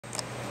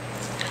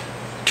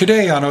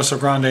Today on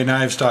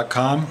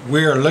OsoGrandeKnives.com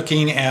we are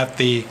looking at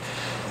the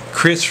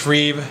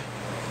Reeve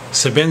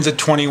Sebenza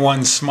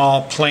 21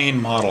 small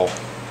plane model.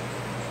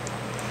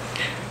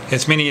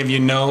 As many of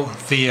you know,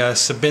 the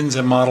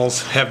Sebenza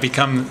models have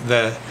become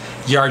the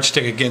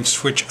yardstick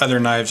against which other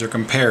knives are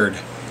compared.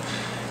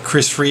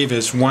 Reeve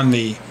has won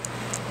the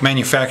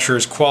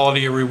manufacturer's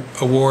quality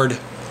award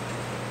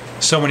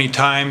so many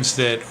times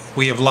that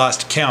we have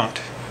lost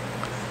count.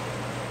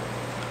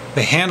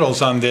 The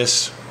handles on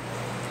this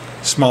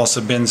small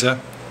Sebenza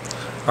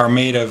are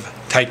made of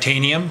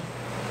titanium.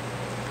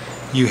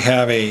 You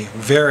have a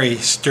very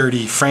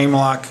sturdy frame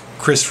lock,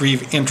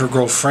 Reeve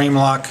integral frame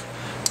lock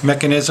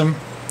mechanism.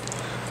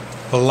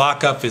 The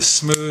lockup is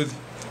smooth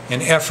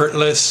and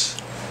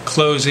effortless,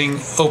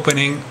 closing,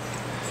 opening,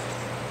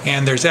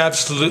 and there's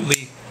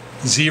absolutely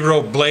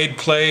zero blade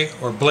play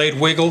or blade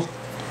wiggle,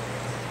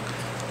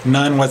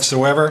 none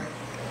whatsoever.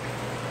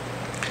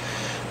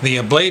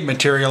 The blade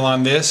material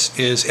on this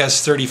is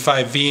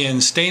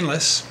S35VN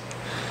stainless.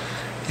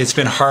 It's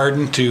been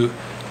hardened to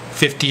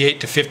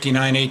 58 to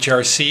 59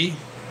 HRC,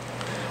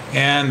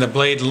 and the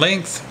blade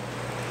length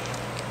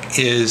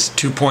is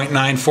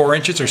 2.94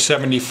 inches or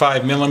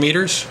 75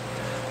 millimeters.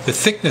 The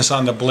thickness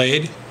on the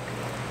blade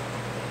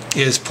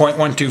is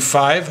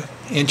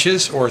 0.125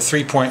 inches or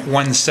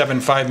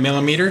 3.175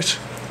 millimeters.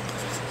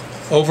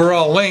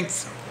 Overall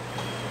length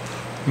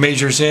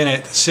measures in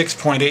at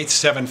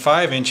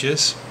 6.875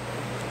 inches.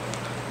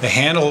 The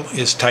handle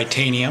is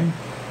titanium.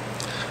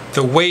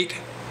 The weight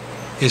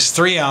is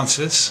 3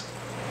 ounces.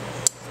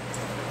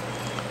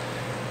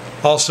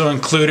 Also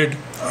included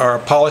are a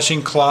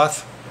polishing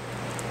cloth,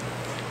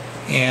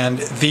 and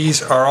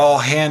these are all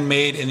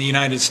handmade in the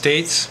United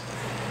States,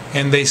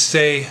 and they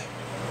say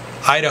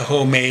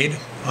Idaho made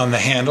on the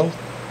handle.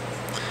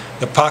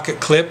 The pocket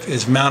clip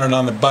is mounted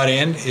on the butt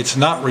end. It's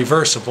not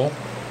reversible.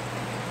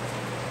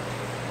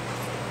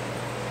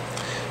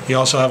 You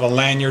also have a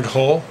lanyard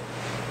hole.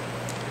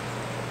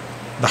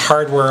 The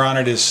hardware on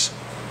it is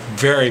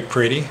very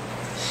pretty.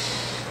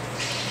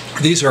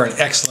 These are an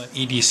excellent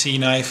EDC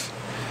knife,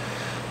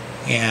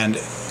 and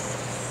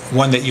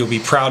one that you'll be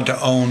proud to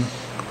own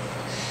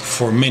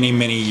for many,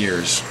 many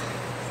years.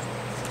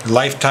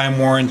 Lifetime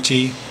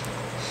warranty.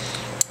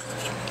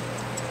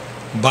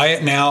 Buy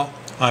it now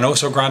on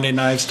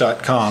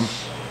OsoGrandeKnives.com,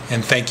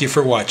 and thank you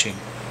for watching.